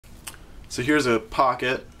So here's a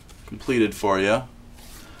pocket completed for you.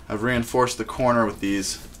 I've reinforced the corner with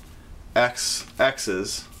these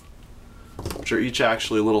X's, which are each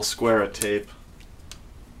actually a little square of tape,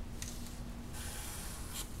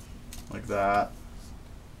 like that.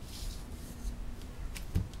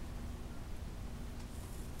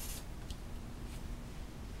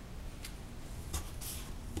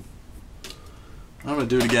 I'm going to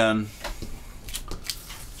do it again.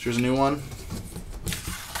 Here's a new one.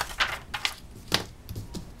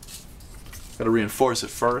 Got to reinforce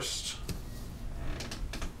it first.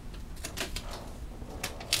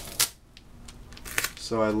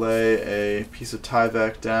 So I lay a piece of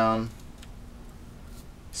tyvek down,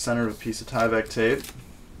 center of a piece of tyvek tape.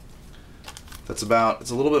 It's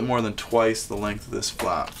a little bit more than twice the length of this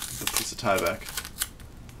flap, the piece of tyvek.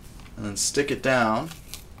 And then stick it down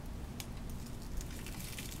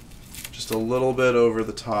just a little bit over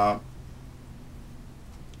the top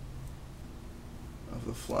of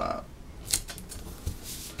the flap.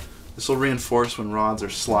 This will reinforce when rods are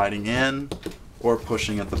sliding in or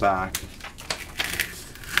pushing at the back.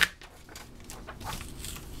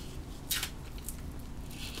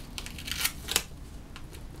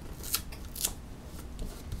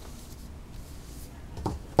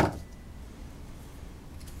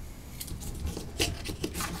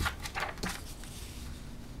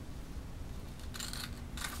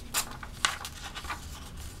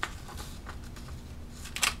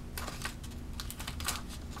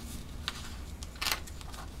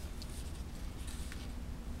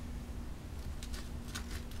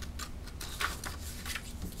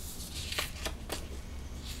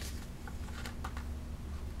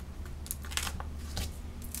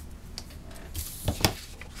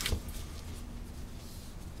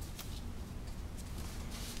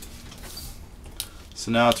 So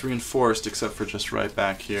now it's reinforced except for just right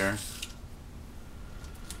back here.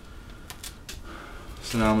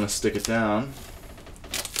 So now I'm going to stick it down.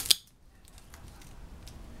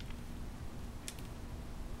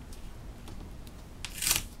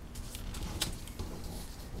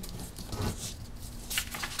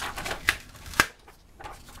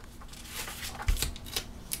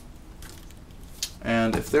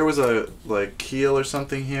 And if there was a keel or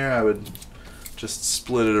something here, I would just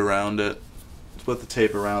split it around it. Split the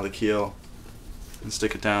tape around the keel and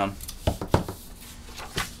stick it down.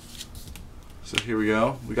 So here we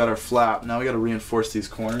go. We got our flap. Now we got to reinforce these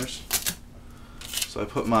corners. So I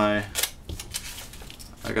got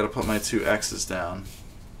to put my two X's down.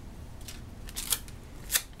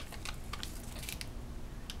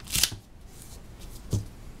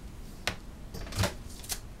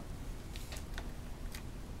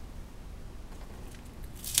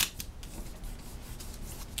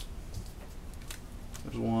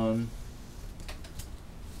 There's 1,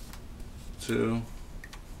 2.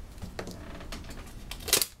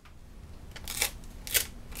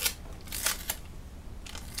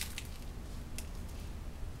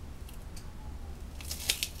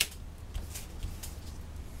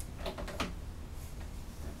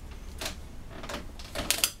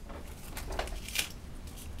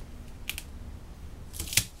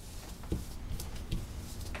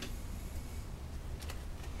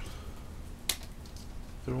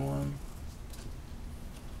 There 1.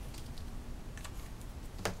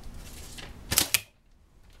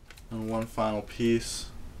 And one final piece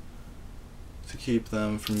to keep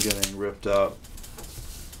them from getting ripped up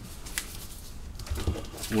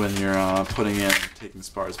when you're putting in and taking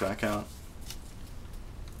spars back out.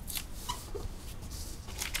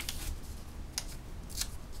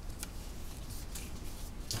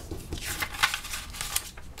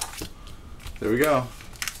 There we go.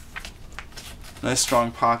 Nice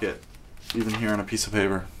strong pocket, even here on a piece of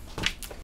paper.